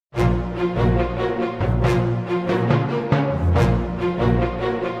Hello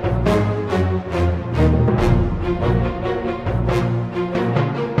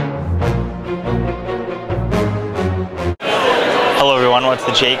everyone, welcome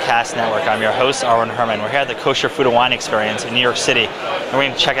to the JCast Network. I'm your host, Arwen Herman. We're here at the Kosher Food and Wine Experience in New York City. And we're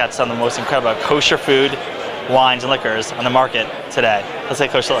going to check out some of the most incredible kosher food, wines, and liquors on the market today. Let's take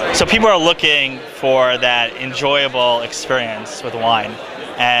a closer look. So people are looking for that enjoyable experience with wine.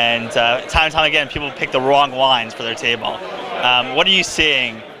 And time and time again, people pick the wrong wines for their table. What are you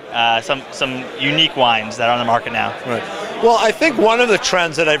seeing? Some unique wines that are on the market now. Right. Well, I think one of the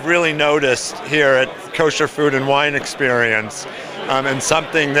trends that I've really noticed here at Kosher Food and Wine Experience, and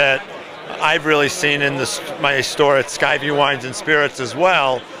something that I've really seen in my store at Skyview Wines and Spirits as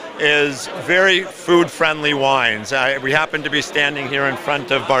well, is very food-friendly wines. We happen to be standing here in front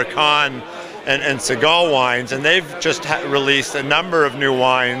of Barkan and Segal Wines, and they've just released a number of new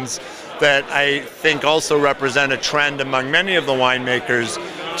wines that I think also represent a trend among many of the winemakers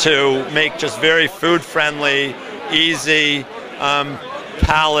to make just very food-friendly, easy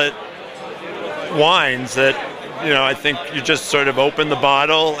palate wines that, you know, I think you just sort of open the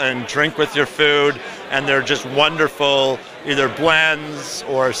bottle and drink with your food, and they're just wonderful, either blends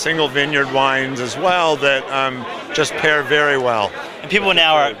or single vineyard wines as well that just pair very well. And people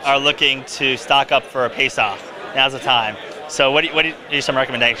now are looking to stock up for a Pesach. Now's the time. So what are some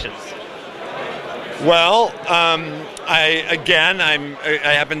recommendations? Well, I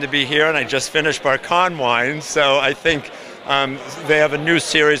happen to be here, and I just finished Barkan wines, so I think they have a new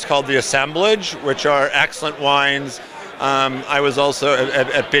series called The Assemblage, which are excellent wines. I was also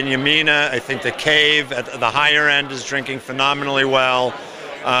at Binyamina. I think the Cave at the higher end is drinking phenomenally well.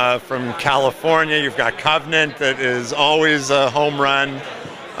 From California, you've got Covenant that is always a home run.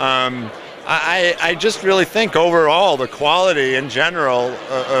 I just really think overall the quality in general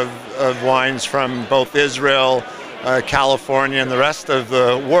of wines from both Israel, California, and the rest of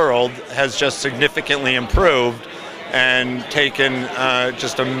the world has just significantly improved and taken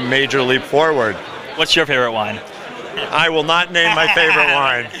just a major leap forward. What's your favorite wine? I will not name my favorite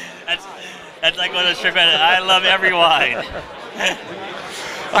wine. That's like one of the trick. I love every wine.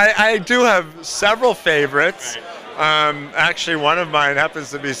 I do have several favorites. Actually, one of mine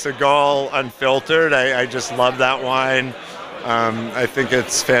happens to be Segal Unfiltered. I just love that wine. I think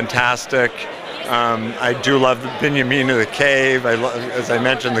it's fantastic. I do love the Binyamina, the Cave. As I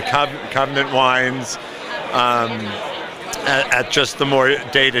mentioned, the Covenant wines at just the more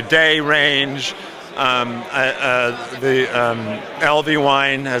day-to-day range. The LV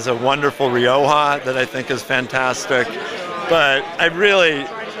wine has a wonderful Rioja that I think is fantastic. But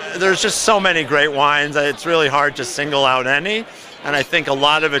there's just so many great wines. It's really hard to single out any, and I think a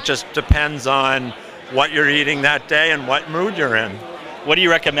lot of it just depends on what you're eating that day and what mood you're in. What do you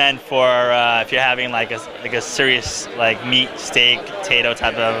recommend for if you're having like a serious like meat, steak, potato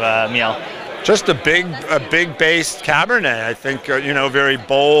type of meal? Just a big based Cabernet. I think very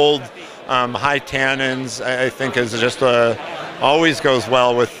bold, high tannins. I think is just always goes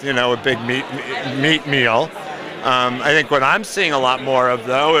well with a big meat meal. I think what I'm seeing a lot more of,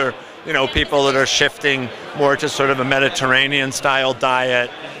 though, are people that are shifting more to sort of a Mediterranean style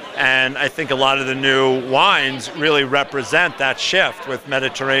diet, and I think a lot of the new wines really represent that shift with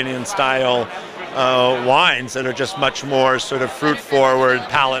Mediterranean style wines that are just much more sort of fruit forward,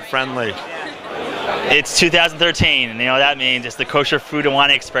 palate friendly. It's 2013, and you know what that means. It's the Kosher Food and Wine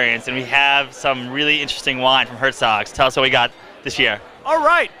Experience, and we have some really interesting wine from Herzog's. Tell us what we got this year. All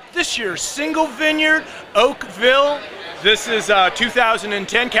right, this year, single vineyard, Oakville. This is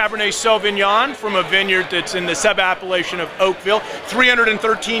 2010 Cabernet Sauvignon from a vineyard that's in the sub-appellation of Oakville.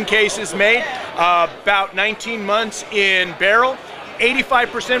 313 cases made, about 19 months in barrel,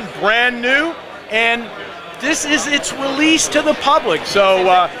 85% brand new, and this is its release to the public.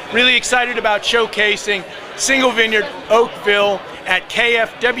 So really excited about showcasing single vineyard Oakville at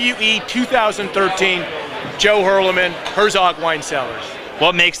KFWE 2013. Joe Herleman, Herzog Wine Cellars.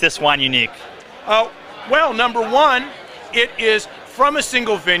 What makes this wine unique? Well, number one, it is from a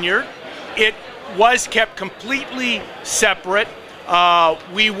single vineyard. It was kept completely separate.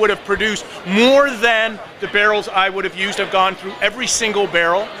 We would have produced more than the barrels I would have used. I've gone through every single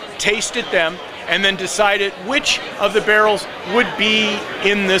barrel, tasted them, and then decided which of the barrels would be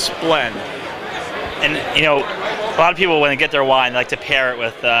in this blend. And a lot of people when they get their wine, they like to pair it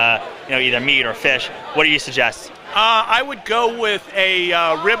with either meat or fish. What do you suggest? I would go with a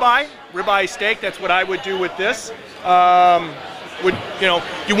ribeye steak. That's what I would do with this. You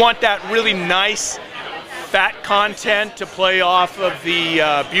want that really nice fat content to play off of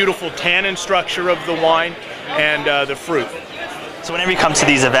the beautiful tannin structure of the wine and the fruit. So whenever you come to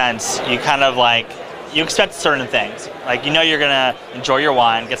these events, you kind of like, you expect certain things. Like, you know you're gonna enjoy your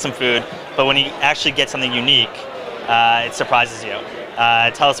wine, get some food, but when you actually get something unique, it surprises you.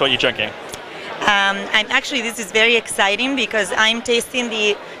 Tell us what you're drinking. This is very exciting because I'm tasting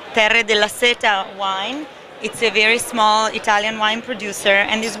the Terre della Seta wine. It's a very small Italian wine producer,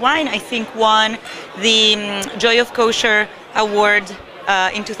 and this wine, I think, won the Joy of Kosher award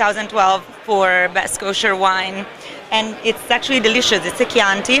in 2012 for Best Kosher Wine. And it's actually delicious. It's a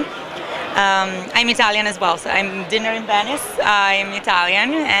Chianti. I'm Italian as well, so I'm dinner in Venice. I'm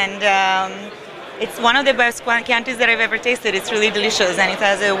Italian, and it's one of the best Chiantis that I've ever tasted. It's really delicious, and it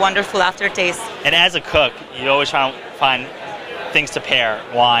has a wonderful aftertaste. And as a cook, you always try to find things to pair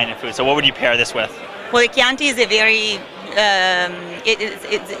wine and food. So what would you pair this with? Well, the Chianti is a very,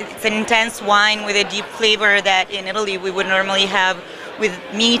 it's an intense wine with a deep flavor that in Italy we would normally have with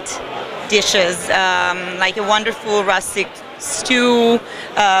meat dishes, like a wonderful rustic stew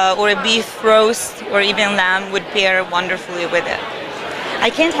or a beef roast or even lamb would pair wonderfully with it. I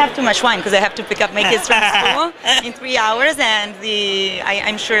can't have too much wine because I have to pick up my kids from school in 3 hours, and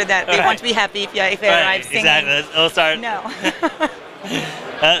I'm sure that they won't be happy if they arrive singing. Exactly. It'll start. No.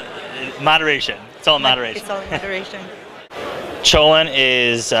 Moderation. It's all in moderation. It's all in moderation. Cholent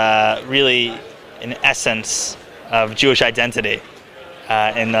is really an essence of Jewish identity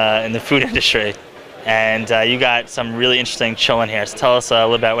in the food industry, and you got some really interesting cholent here. So tell us a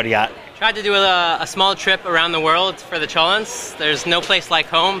little bit what you got. Tried to do a small trip around the world for the cholents. There's no place like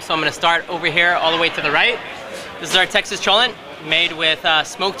home, so I'm going to start over here all the way to the right. This is our Texas cholent, made with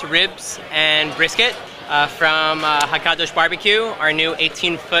smoked ribs and brisket from Hakadosh Barbecue, our new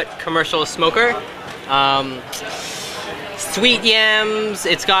 18-foot commercial smoker. Sweet yams,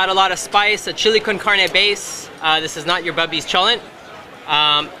 it's got a lot of spice, a chili con carne base. This is not your Bubby's cholent.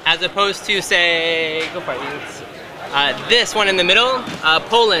 As opposed to, say, go for it. This one in the middle,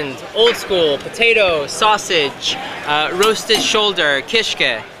 Poland, old school, potato, sausage, roasted shoulder,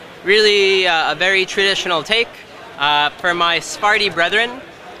 kishke. Really a very traditional take. For my Sephardi brethren,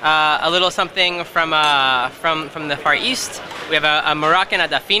 a little something from the Far East. We have a Moroccan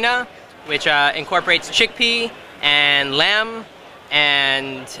adafina, which incorporates chickpea and lamb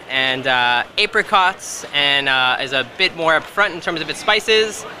and apricots, and is a bit more upfront in terms of its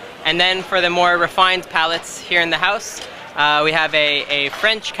spices. And then for the more refined palates here in the house, we have a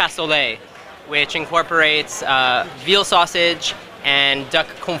French cassoulet, which incorporates veal sausage and duck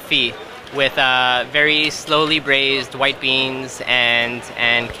confit with very slowly braised white beans and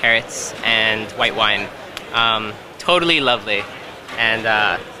carrots and white wine. Totally lovely.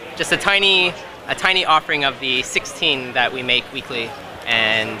 And just a tiny offering of the 16 that we make weekly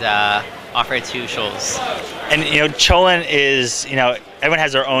and offer to Shoals. And cholent is, everyone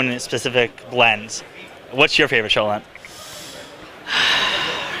has their own specific blends. What's your favorite cholent?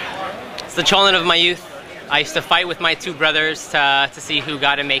 It's the cholent of my youth. I used to fight with my two brothers to see who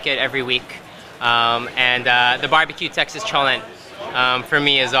got to make it every week. The barbecue Texas cholent for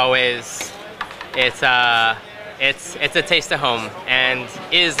me is always, it's a taste of home, and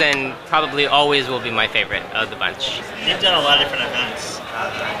is and probably always will be my favorite of the bunch. You've done a lot of different events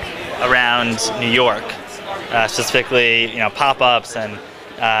around New York, specifically pop-ups, and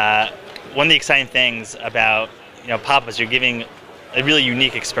one of the exciting things about pop-ups, you're giving a really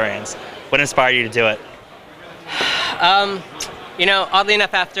unique experience. What inspired you to do it? Oddly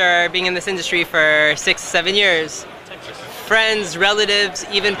enough, after being in this industry for 6-7 years, friends, relatives,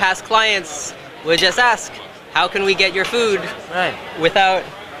 even past clients would just ask, how can we get your food without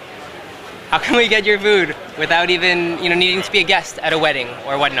even needing to be a guest at a wedding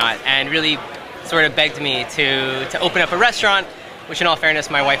or whatnot, and really sort of begged me to open up a restaurant, which in all fairness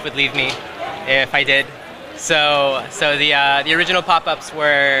my wife would leave me if I did. So the original pop-ups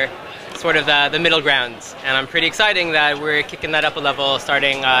were sort of the middle ground, and I'm pretty excited that we're kicking that up a level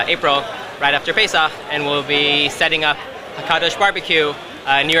starting April, right after Pesach, and we'll be setting up Hakadosh Barbecue,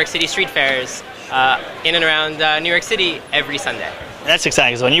 New York City street fairs in and around New York City every Sunday. That's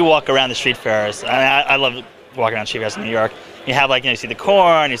exciting, because when you walk around the street fairs, I love walking around street fairs in New York. You have you see the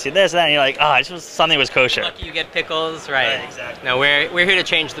corn, you see this and that, and you're like, oh, something was kosher. Lucky you get pickles, right? Exactly. No, we're here to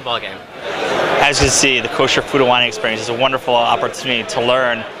change the ballgame. As you can see, the Kosher Food and Wine Experience is a wonderful opportunity to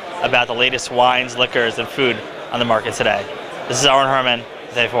learn about the latest wines, liquors, and food on the market today. This is Aaron Herman.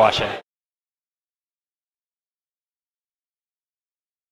 Thank you for watching.